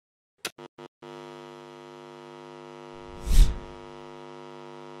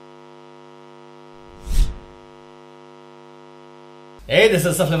Hey, this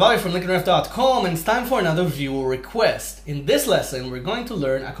is Saflevari from LickNRiff.com, and it's time for another viewer request. In this lesson, we're going to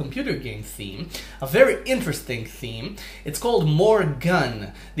learn a computer game theme, a very interesting theme. It's called More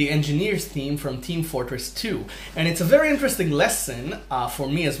Gun, the engineer's theme from Team Fortress 2. And it's a very interesting lesson for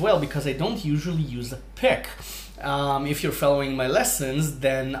me as well, because I don't usually use a pick. If you're following my lessons,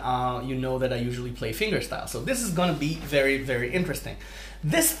 then you know that I usually play fingerstyle. So this is going to be very, very interesting.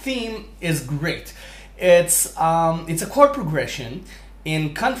 This theme is great. It's a chord progression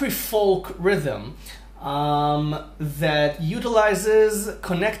in country folk rhythm that utilizes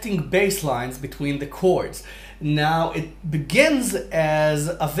connecting bass lines between the chords. Now, it begins as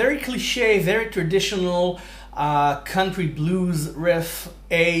a very cliche, very traditional country blues riff,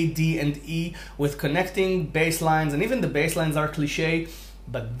 A, D, and E, with connecting bass lines, and even the bass lines are cliche.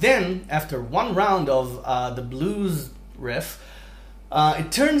 But then, after one round of the blues riff,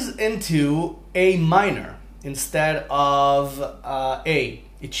 it turns into A minor instead of A.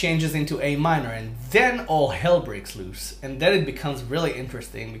 It changes into A minor, and then all hell breaks loose. And then it becomes really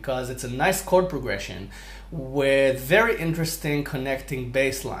interesting because it's a nice chord progression with very interesting connecting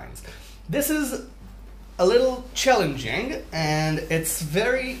bass lines. This is a little challenging, and it's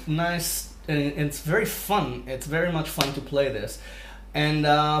very nice, and it's very fun. It's very much fun to play this. And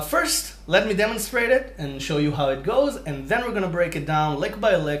first, let me demonstrate it and show you how it goes, and then we're gonna break it down lick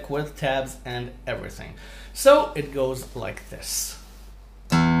by lick with tabs and everything. So it goes like this.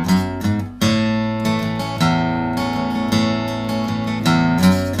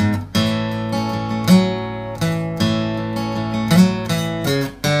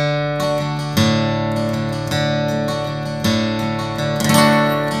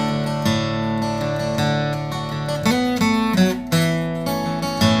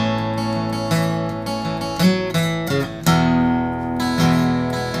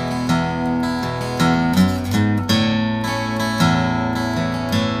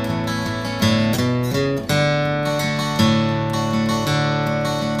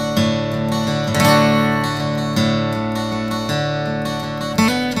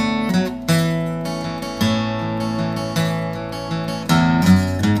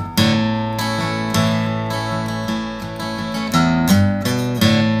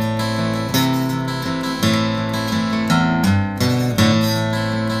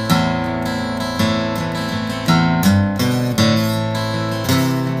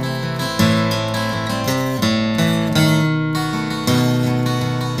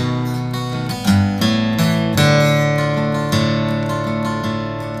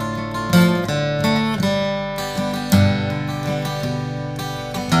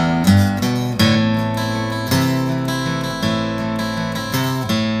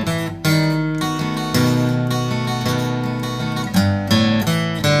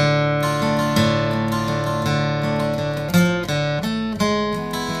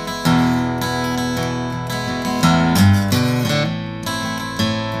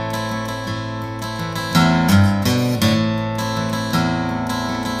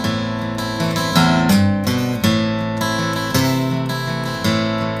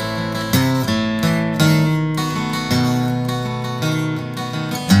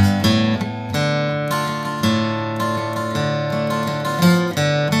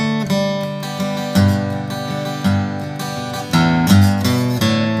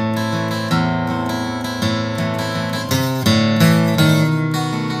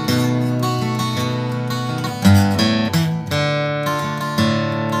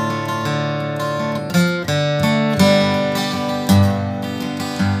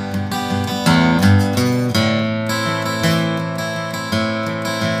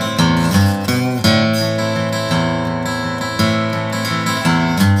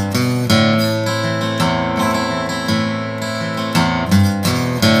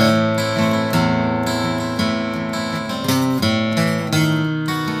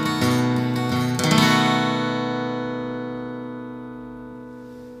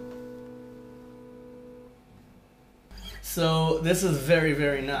 So this is very,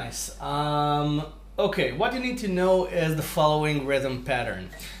 very nice. Okay, what you need to know is the following rhythm pattern.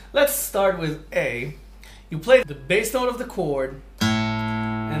 Let's start with A. You play the bass note of the chord,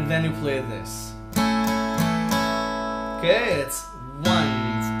 and then you play this. Okay, it's 1, 3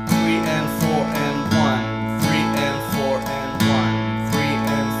 and 4 and 1, 3 and 4 and 1, 3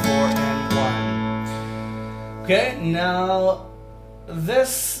 and 4 and 1. Okay, now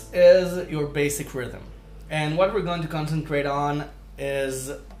this is your basic rhythm. And what we're going to concentrate on is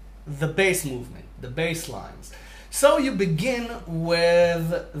the bass movement, the bass lines. So you begin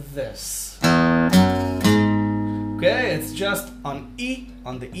with this. Okay, it's just on E,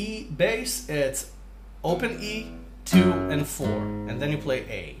 on the E bass, it's open E, 2, and 4, and then you play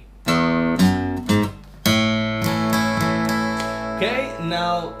A. Okay,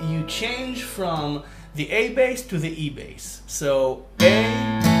 now you change from the A bass to the E bass. So A,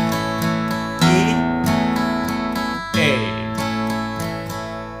 E, A.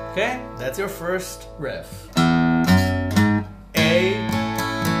 Okay, that's your first riff. A,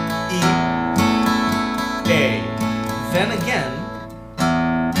 E, A. Then again,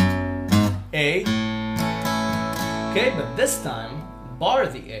 A. Okay, but this time, bar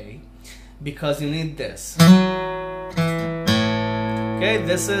the A, because you need this. Okay,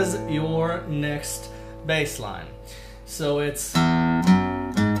 this is your next bass line. So it's A,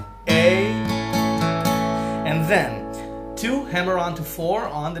 and then 2, hammer on to 4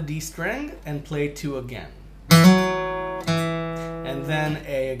 on the D string, and play 2 again. And then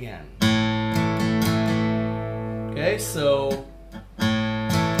A again. Okay, so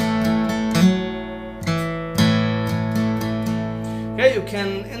okay, you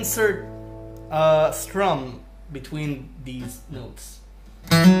can insert a strum between these notes.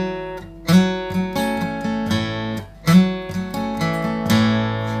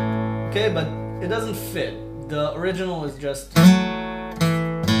 Okay, but it doesn't fit. The original is just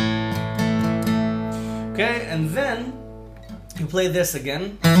okay, and then you play this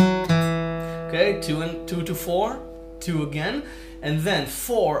again. Okay, 2 to 4, 2 again, and then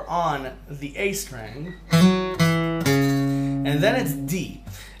 4 on the A string, and then it's D,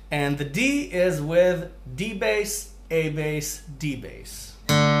 and the D is with D bass, A bass, D bass.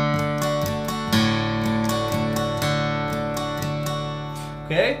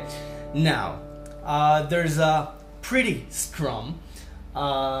 Okay, now there's a pretty strum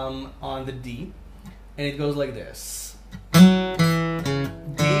on the D, and it goes like this: D,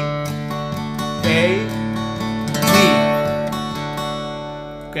 A, D.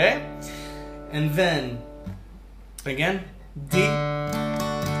 Okay, and then again D,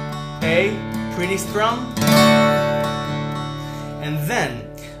 A, pretty strum, and then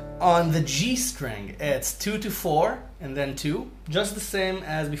on the G string it's 2 to 4 and then 2, just the same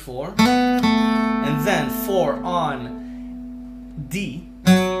as before, and then 4 on D.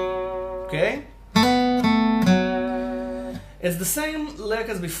 Okay, it's the same lick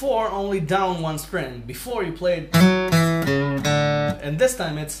as before, only down 1 string. Before you played, and this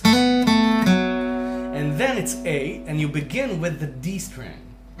time it's, and then it's A, and you begin with the D string.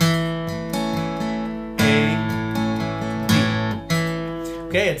 A, D.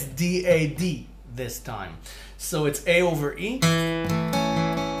 Okay, it's D, A, D this time. So it's A over E, A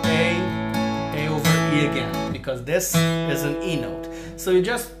over E again, because this is an E note. So you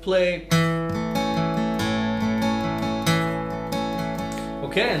just play.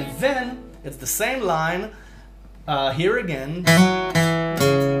 Okay, and then it's the same line here again.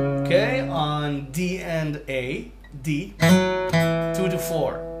 Okay, on D and A, D, 2 to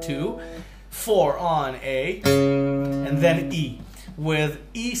 4, 2, 4 on A, and then E, with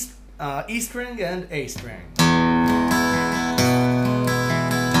E string and A string.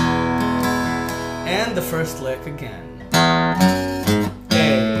 And the first lick again. A,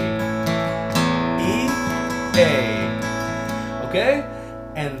 E, A. Okay?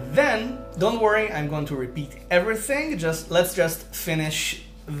 And then, don't worry, I'm going to repeat everything. Let's just finish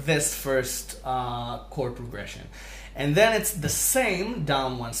this first chord progression. And then it's the same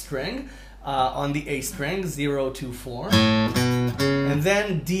down 1 string on the A string, 0, 2, 4. And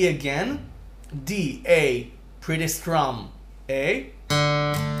then D again. D, A, pretty strum, A.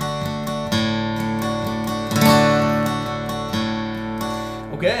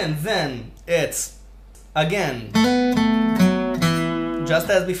 Okay, and then it's again, just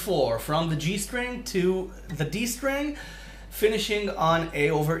as before, from the G string to the D string, finishing on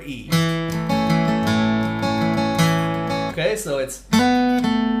A over E. Okay, so it's,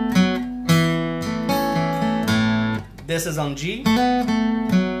 this is on G,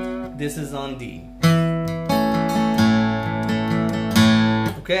 this is on D.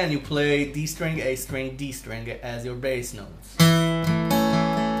 Okay, and you play D string, A string, D string as your bass notes.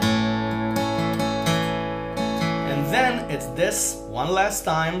 And then it's this one last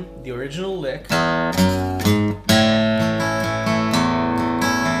time, the original lick.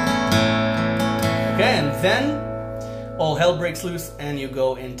 Okay, and then all hell breaks loose and you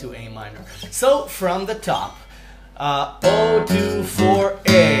go into A minor. So from the top, O, 2, 4,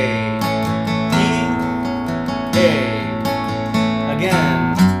 A, E, A.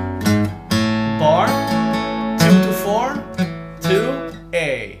 Again, bar, 2 to 4, 2,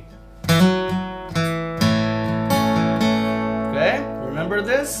 A. Okay, remember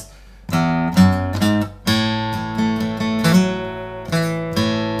this?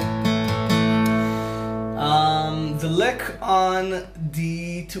 on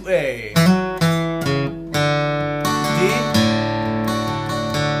D to A. D.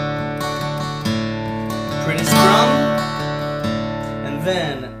 Pretty strong. And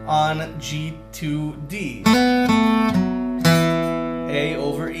then on G to D. A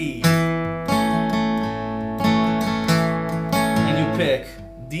over E. And you pick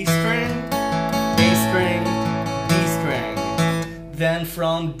D string, A string, D string. Then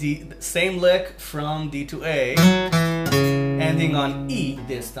from D, same lick from D to A, ending on E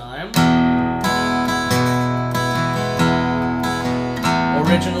this time.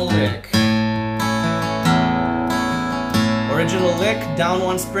 Original lick. Original lick, down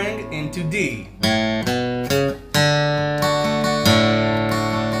one string into D.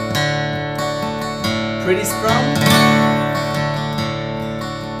 Pretty strong.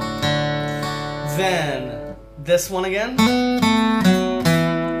 Then this one again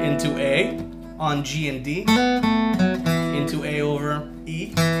into A on G and D, into A over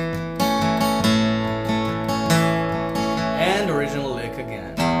E, and original lick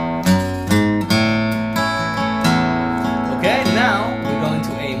again. Okay, now we're going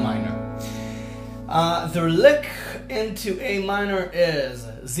to A minor. The lick into A minor is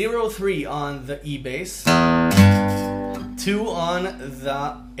 0-3 on the E bass, 2 on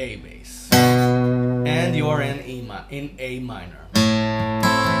the A bass, and you're in A minor.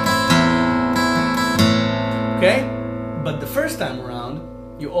 Okay, but the first time around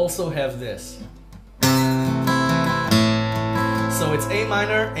you also have this. So it's A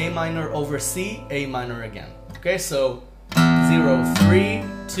minor over C, A minor again. Okay, so 0-3,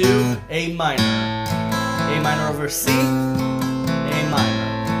 2, A minor over C, A minor.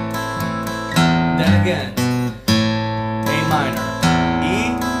 Then again, A minor,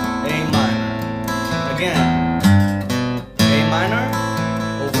 E, A minor. Again, A minor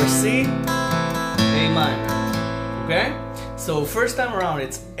over C, A minor. Okay? So first time around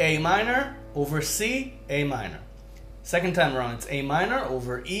it's A minor over C, A minor. Second time around it's A minor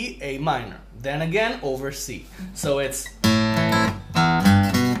over E, A minor. Then again over C. So it's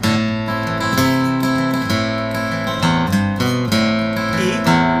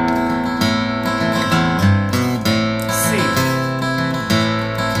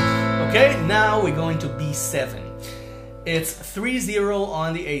okay, now we're going to B7. It's 3-0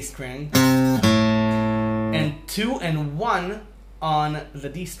 on the A string and 2 and 1 on the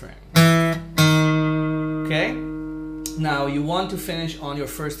D string. Okay? Now you want to finish on your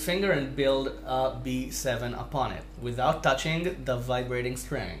first finger and build a B7 upon it without touching the vibrating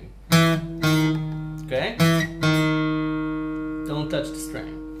string. Okay? Don't touch the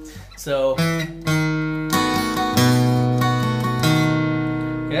string. So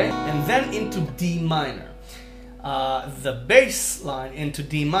okay, and then into D minor. The bass line into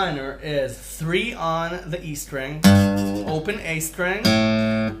D minor is 3 on the E string, open A string,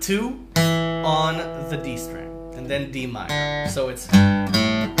 2 on the D string, and then D minor. So it's okay,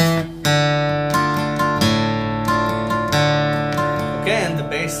 and the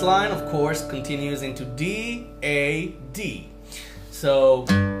bass line, of course, continues into D, A, D. So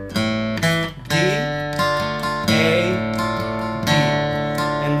D, A,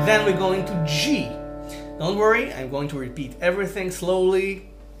 and then we're going to G. Don't worry, I'm going to repeat everything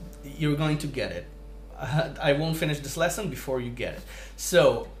slowly. You're going to get it. I won't finish this lesson before you get it.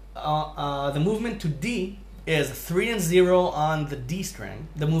 So the movement to D is 3 and 0 on the D string.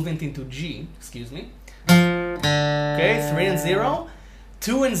 The movement into G, excuse me. Okay, 3 and 0,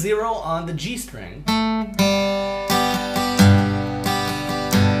 2 and 0 on the G string.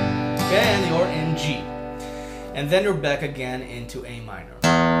 Okay, and you're in G. And then you're back again into A minor.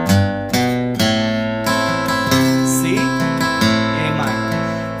 C, A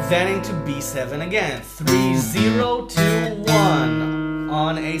minor. Then into B7 again. 3, 0, 2, 1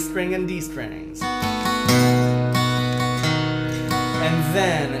 on A string and D strings. And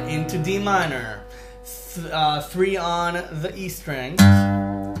then into D minor. 3 on the E string.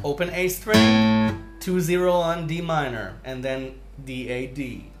 Open A string. 2, 0 on D minor. And then D, A,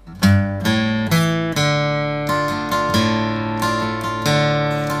 D.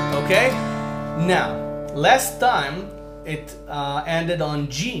 Okay, now last time it ended on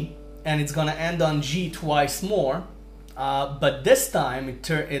G, and it's gonna end on G twice more, but this time it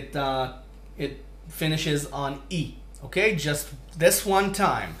finishes on E. Okay, just this one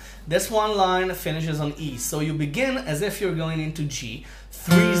time. This one line finishes on E. So you begin as if you're going into G,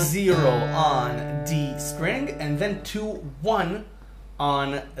 3, 0 on D string, and then 2, 1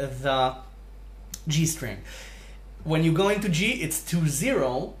 on the G string. When you go into G, it's 2,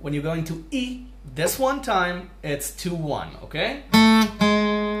 0. When you go into E, this one time, it's 2, 1, okay?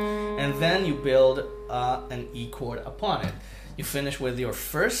 And then you build an E chord upon it. You finish with your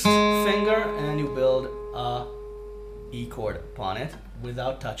first finger and you build a E chord upon it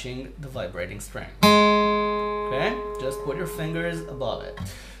without touching the vibrating string. Okay? Just put your fingers above it.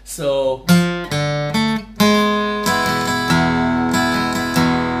 So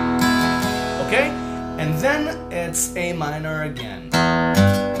okay? And then it's A minor again.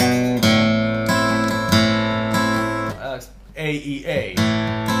 A, E, A.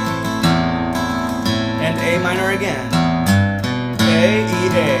 And A minor again. A, E,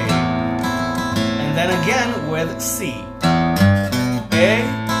 A. And then again with C. A,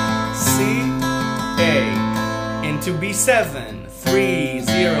 C, A. Into B7. 3,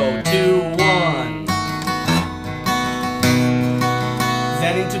 0, 2, 1.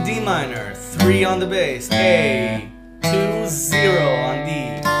 Then into D minor. 3 on the bass. A, 2, 0 on D.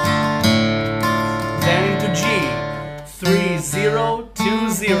 Then into G. 3, 0, 2,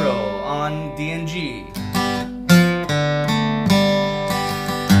 0 on D and G.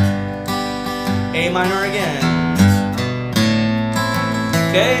 A minor again.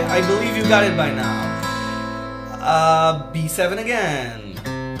 Okay, I believe you got it by now. B7 again.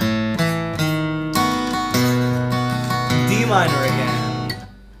 D minor again.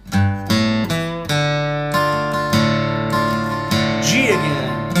 G again.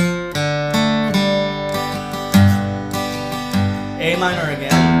 A minor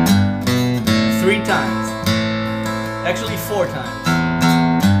again. 3 times. Actually 4 times.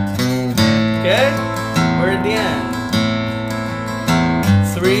 Okay? We're at the end.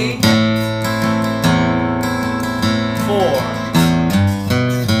 3, 4.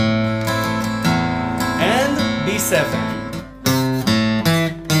 And B7.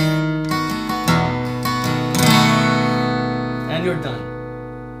 And you're done.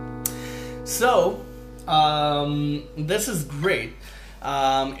 So, this is great.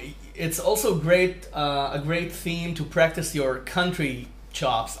 It's also great, a great theme to practice your country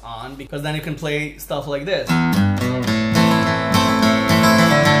chops on, because then you can play stuff like this.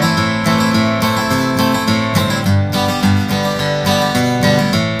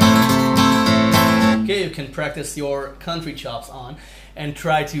 Okay, you can practice your country chops on and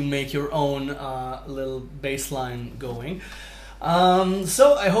try to make your own little bass line going.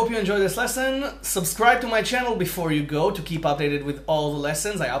 So I hope you enjoyed this lesson. Subscribe to my channel before you go to keep updated with all the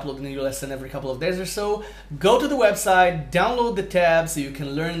lessons. I upload a new lesson every couple of days or so. Go to the website, download the tab so you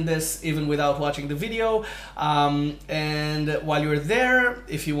can learn this even without watching the video. And while you're there,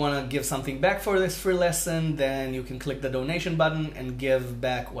 if you want to give something back for this free lesson, then you can click the donation button and give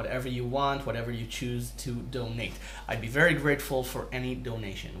back whatever you want, whatever you choose to donate. I'd be very grateful for any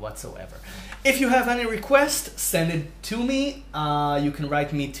donation whatsoever. If you have any request, send it to me. You can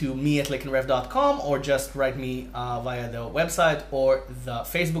write me to me@LickNRiff.com, or just write me via the website or the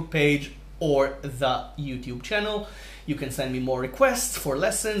Facebook page or the YouTube channel. You can send me more requests for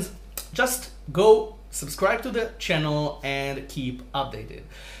lessons. Just go subscribe to the channel and keep updated.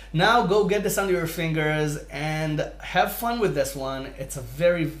 Now go get this under your fingers and have fun with this one. It's a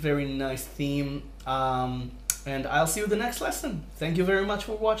very, very nice theme. And I'll see you in the next lesson. Thank you very much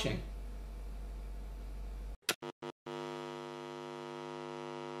for watching.